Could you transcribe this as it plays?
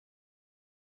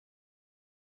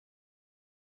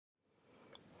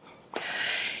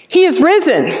He is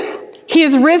risen. He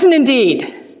is risen indeed.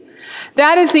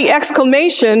 That is the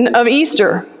exclamation of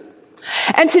Easter.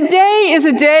 And today is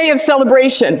a day of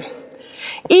celebration,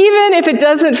 even if it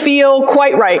doesn't feel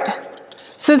quite right.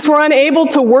 Since we're unable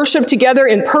to worship together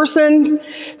in person,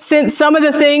 since some of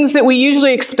the things that we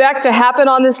usually expect to happen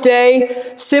on this day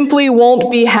simply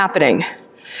won't be happening.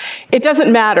 It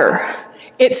doesn't matter.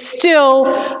 It's still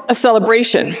a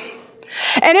celebration.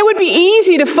 And it would be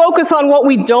easy to focus on what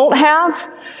we don't have,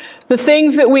 the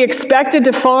things that we expected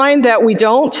to find that we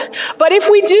don't. But if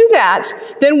we do that,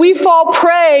 then we fall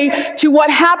prey to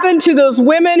what happened to those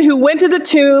women who went to the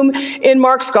tomb in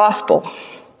Mark's gospel.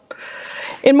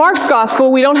 In Mark's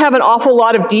gospel, we don't have an awful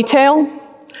lot of detail.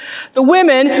 The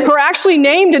women, who are actually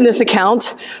named in this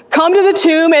account, come to the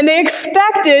tomb and they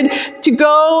expected to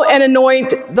go and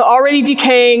anoint the already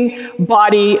decaying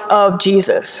body of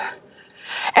Jesus.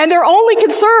 And their only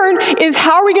concern is,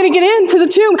 how are we going to get into the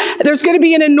tomb? There's going to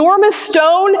be an enormous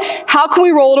stone. How can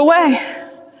we roll it away?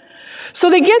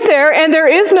 So they get there and there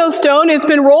is no stone. It's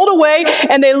been rolled away,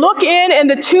 and they look in and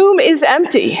the tomb is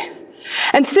empty.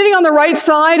 And sitting on the right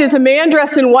side is a man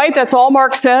dressed in white. That's all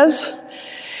Mark says.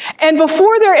 And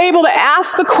before they're able to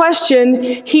ask the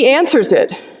question, he answers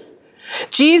it.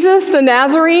 Jesus, the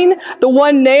Nazarene, the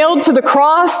one nailed to the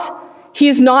cross, he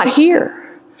is not here.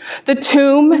 The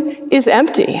tomb is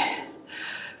empty.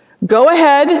 Go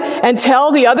ahead and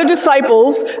tell the other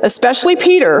disciples, especially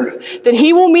Peter, that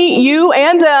he will meet you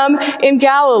and them in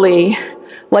Galilee,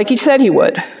 like he said he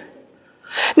would.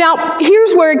 Now,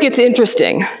 here's where it gets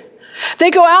interesting. They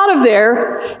go out of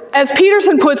there, as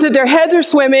Peterson puts it, their heads are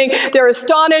swimming, they're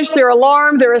astonished, they're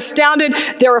alarmed, they're astounded,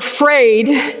 they're afraid.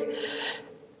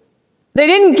 They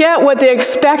didn't get what they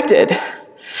expected.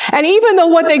 And even though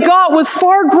what they got was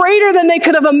far greater than they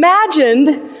could have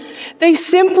imagined, they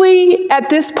simply, at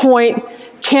this point,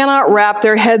 cannot wrap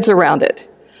their heads around it.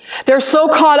 They're so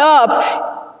caught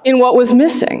up in what was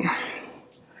missing.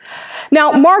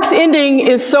 Now, Mark's ending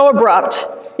is so abrupt,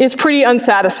 it's pretty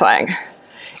unsatisfying.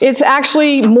 It's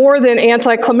actually more than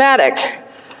anticlimactic.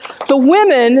 The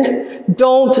women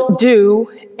don't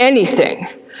do anything.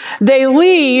 They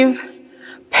leave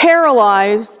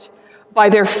paralyzed by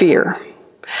their fear.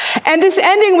 And this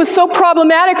ending was so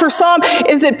problematic for some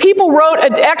is that people wrote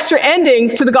extra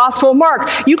endings to the Gospel of Mark.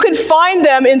 You can find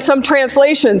them in some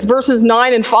translations, verses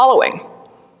 9 and following.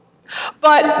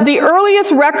 But the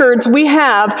earliest records we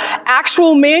have,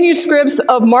 actual manuscripts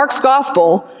of Mark's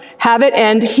Gospel, have it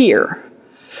end here.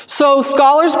 So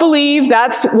scholars believe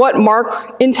that's what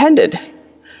Mark intended.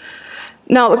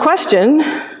 Now the question,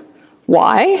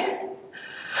 why?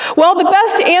 Well, the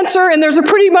best answer, and there's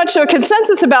pretty much a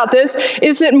consensus about this,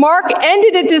 is that Mark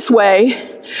ended it this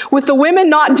way, with the women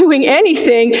not doing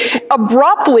anything,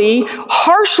 abruptly,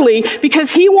 harshly,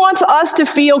 because he wants us to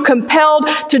feel compelled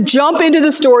to jump into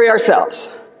the story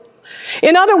ourselves.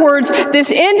 In other words,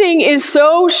 this ending is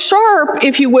so sharp,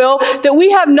 if you will, that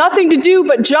we have nothing to do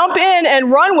but jump in and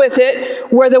run with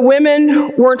it where the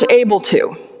women weren't able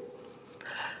to.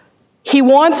 He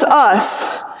wants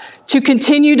us to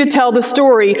continue to tell the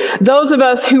story, those of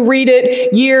us who read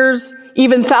it years,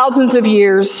 even thousands of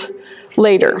years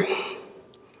later.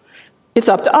 It's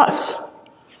up to us.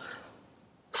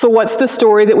 So what's the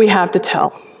story that we have to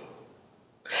tell?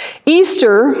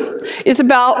 Easter is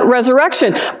about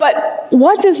resurrection, but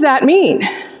what does that mean?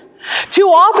 Too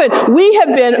often we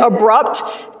have been abrupt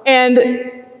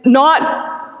and not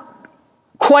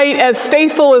quite as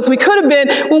faithful as we could have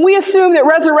been when we assume that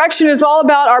resurrection is all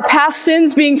about our past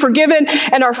sins being forgiven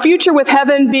and our future with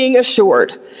heaven being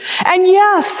assured. And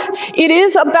yes, it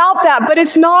is about that, but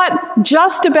it's not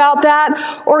just about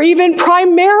that or even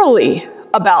primarily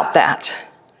about that.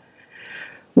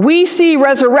 We see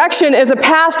resurrection as a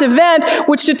past event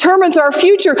which determines our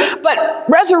future, but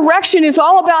resurrection is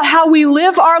all about how we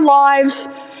live our lives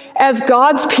as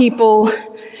God's people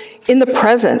in the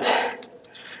present.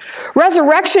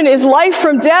 Resurrection is life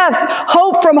from death,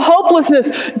 hope from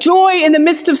hopelessness, joy in the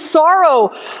midst of sorrow,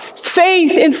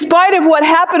 faith in spite of what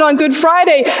happened on Good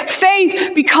Friday,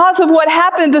 faith because of what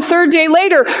happened the third day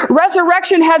later.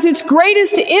 Resurrection has its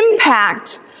greatest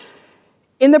impact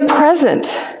in the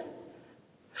present.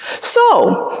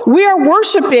 So, we are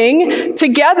worshiping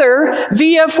together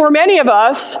via, for many of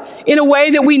us, in a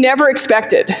way that we never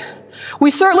expected. We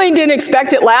certainly didn't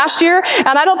expect it last year, and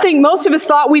I don't think most of us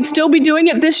thought we'd still be doing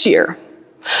it this year.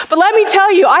 But let me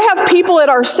tell you, I have people at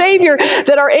Our Savior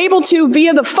that are able to,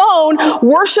 via the phone,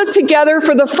 worship together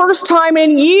for the first time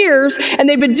in years, and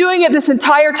they've been doing it this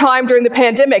entire time during the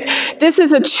pandemic. This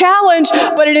is a challenge,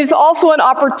 but it is also an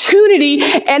opportunity,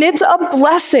 and it's a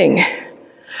blessing.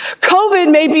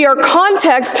 COVID may be our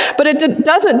context, but it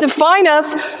doesn't define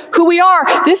us who we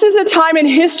are. This is a time in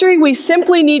history we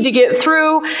simply need to get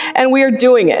through, and we are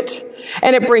doing it.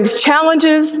 And it brings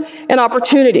challenges and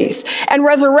opportunities. And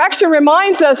resurrection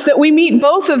reminds us that we meet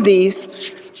both of these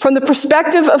from the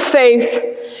perspective of faith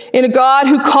in a God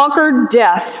who conquered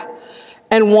death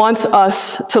and wants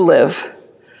us to live.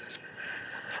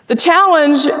 The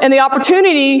challenge and the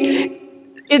opportunity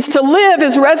is to live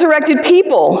as resurrected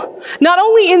people, not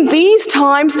only in these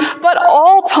times, but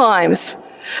all times.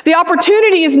 The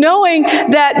opportunity is knowing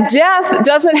that death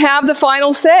doesn't have the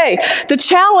final say. The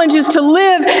challenge is to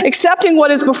live accepting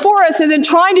what is before us and then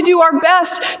trying to do our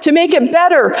best to make it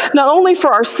better, not only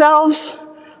for ourselves,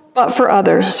 but for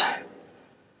others.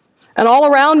 And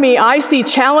all around me, I see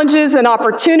challenges and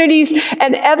opportunities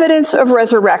and evidence of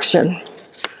resurrection.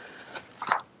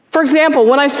 For example,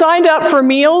 when I signed up for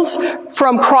meals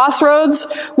from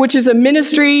Crossroads, which is a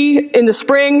ministry in the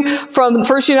spring from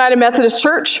First United Methodist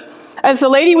Church, as the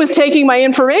lady was taking my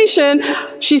information,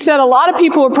 she said a lot of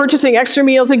people were purchasing extra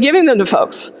meals and giving them to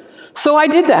folks. So I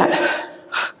did that.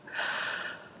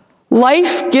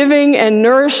 Life-giving and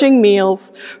nourishing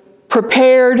meals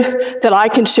prepared that I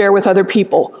can share with other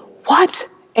people. What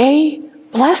a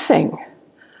blessing.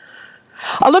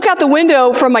 I look out the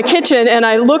window from my kitchen and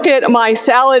I look at my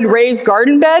salad raised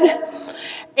garden bed.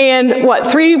 And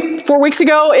 3-4 weeks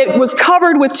ago, it was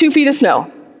covered with 2 feet of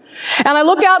snow. And I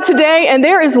look out today and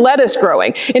there is lettuce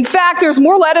growing. In fact, there's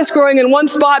more lettuce growing in one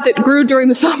spot that grew during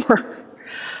the summer.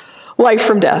 Life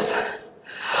from death.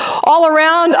 All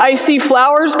around, I see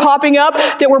flowers popping up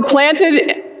that were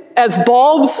planted as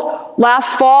bulbs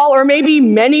last fall, or maybe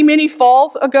many, many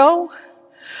falls ago.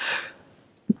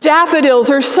 Daffodils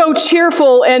are so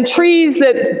cheerful, and trees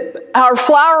that are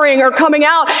flowering are coming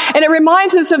out. And it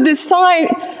reminds us of this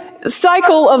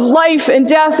cycle of life and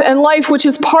death and life, which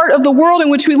is part of the world in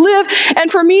which we live.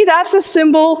 And for me, that's a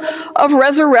symbol of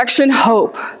resurrection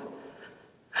hope.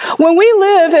 When we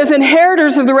live as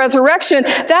inheritors of the resurrection,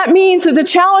 that means that the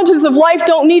challenges of life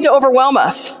don't need to overwhelm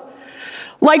us.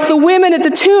 Like the women at the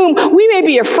tomb, we may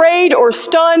be afraid or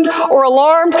stunned or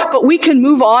alarmed, but we can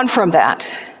move on from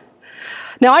that.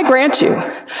 Now, I grant you,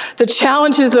 the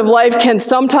challenges of life can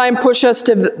sometimes push us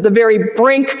to the very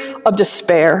brink of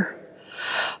despair.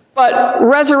 But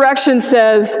resurrection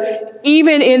says,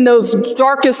 even in those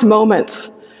darkest moments,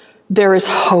 there is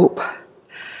hope.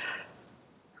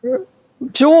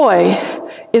 Joy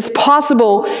is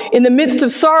possible in the midst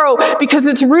of sorrow because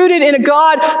it's rooted in a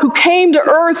God who came to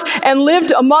earth and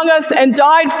lived among us and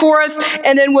died for us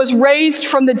and then was raised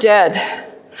from the dead.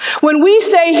 When we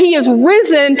say he is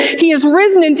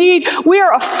risen indeed, we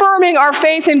are affirming our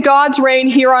faith in God's reign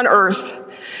here on earth.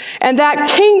 And that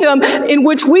kingdom in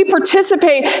which we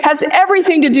participate has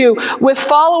everything to do with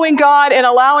following God and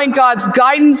allowing God's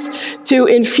guidance to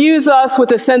infuse us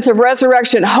with a sense of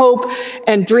resurrection, hope,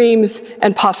 and dreams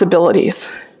and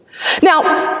possibilities.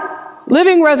 Now,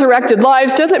 living resurrected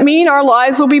lives doesn't mean our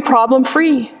lives will be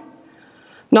problem-free.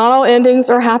 Not all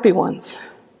endings are happy ones.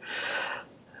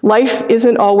 Life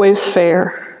isn't always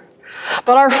fair.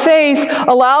 But our faith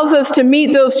allows us to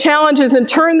meet those challenges and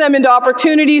turn them into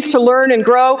opportunities to learn and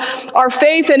grow. Our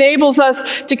faith enables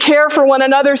us to care for one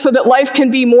another so that life can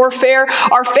be more fair.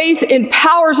 Our faith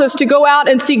empowers us to go out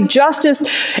and seek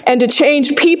justice and to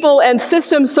change people and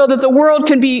systems so that the world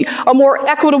can be a more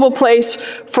equitable place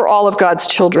for all of God's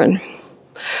children.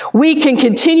 We can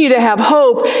continue to have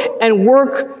hope and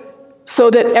work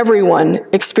so that everyone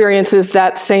experiences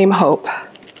that same hope.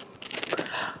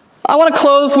 I want to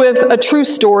close with a true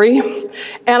story,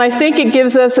 and I think it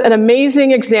gives us an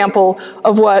amazing example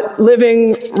of what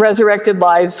living resurrected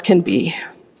lives can be.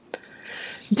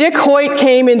 Dick Hoyt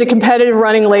came into competitive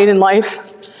running late in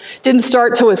life, didn't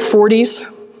start till his 40s,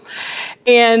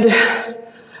 and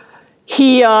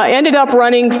he ended up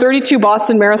running 32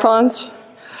 Boston marathons,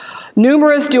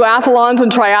 numerous duathlons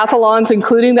and triathlons,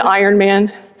 including the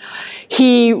Ironman.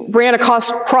 He ran a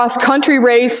cross-country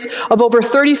race of over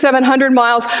 3,700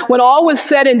 miles. When all was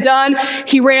said and done,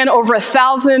 he ran over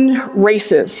 1,000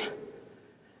 races.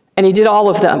 And he did all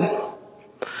of them,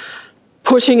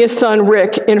 pushing his son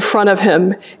Rick in front of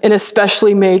him in a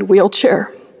specially made wheelchair.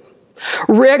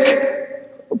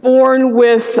 Rick, born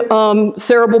with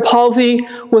cerebral palsy,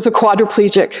 was a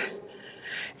quadriplegic.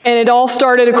 And it all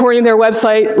started, according to their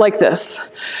website, like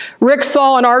this. Rick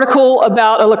saw an article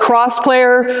about a lacrosse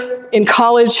player in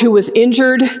college who was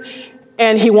injured,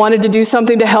 and he wanted to do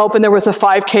something to help, and there was a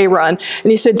 5K run. And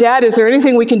he said, "Dad, is there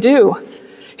anything we can do?"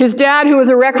 His dad, who was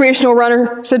a recreational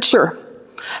runner, said, "Sure."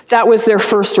 That was their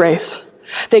first race.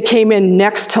 They came in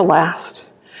next to last.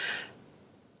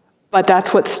 But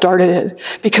that's what started it,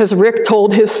 because Rick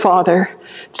told his father,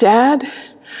 "Dad,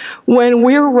 when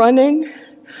we're running,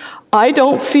 I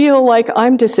don't feel like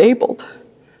I'm disabled."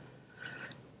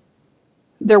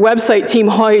 Their website, Team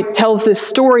Hoyt, tells this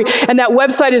story, and that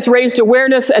website has raised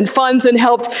awareness and funds and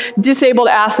helped disabled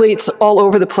athletes all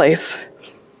over the place.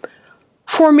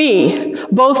 For me,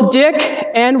 both Dick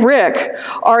and Rick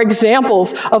are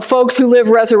examples of folks who live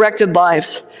resurrected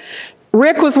lives.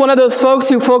 Rick was one of those folks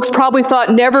who folks probably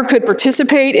thought never could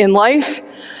participate in life,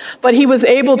 but he was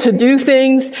able to do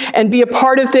things and be a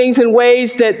part of things in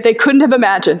ways that they couldn't have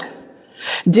imagined.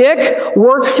 Dick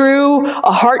worked through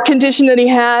a heart condition that he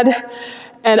had,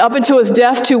 and up until his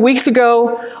death 2 weeks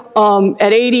ago,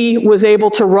 at 80, was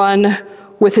able to run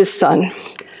with his son.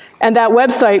 And that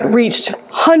website reached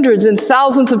hundreds and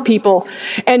thousands of people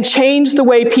and changed the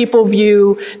way people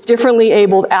view differently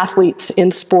abled athletes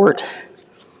in sport.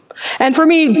 And for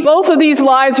me, both of these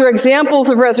lives are examples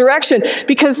of resurrection,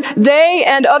 because they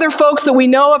and other folks that we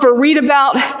know of or read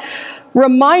about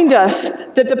remind us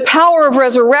that the power of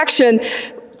resurrection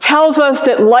tells us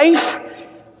that life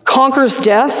conquers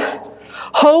death,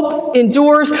 hope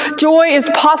endures, joy is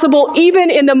possible even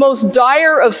in the most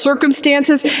dire of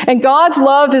circumstances, and God's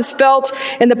love is felt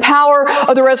in the power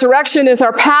of the resurrection as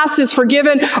our past is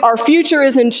forgiven, our future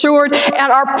is ensured,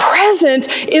 and our present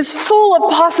is full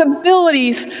of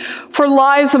possibilities for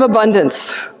lives of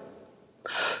abundance.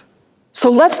 So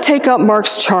let's take up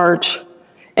Mark's charge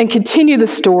and continue the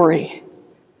story.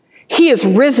 He is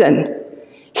risen.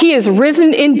 He is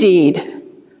risen indeed.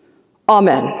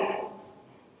 Amen.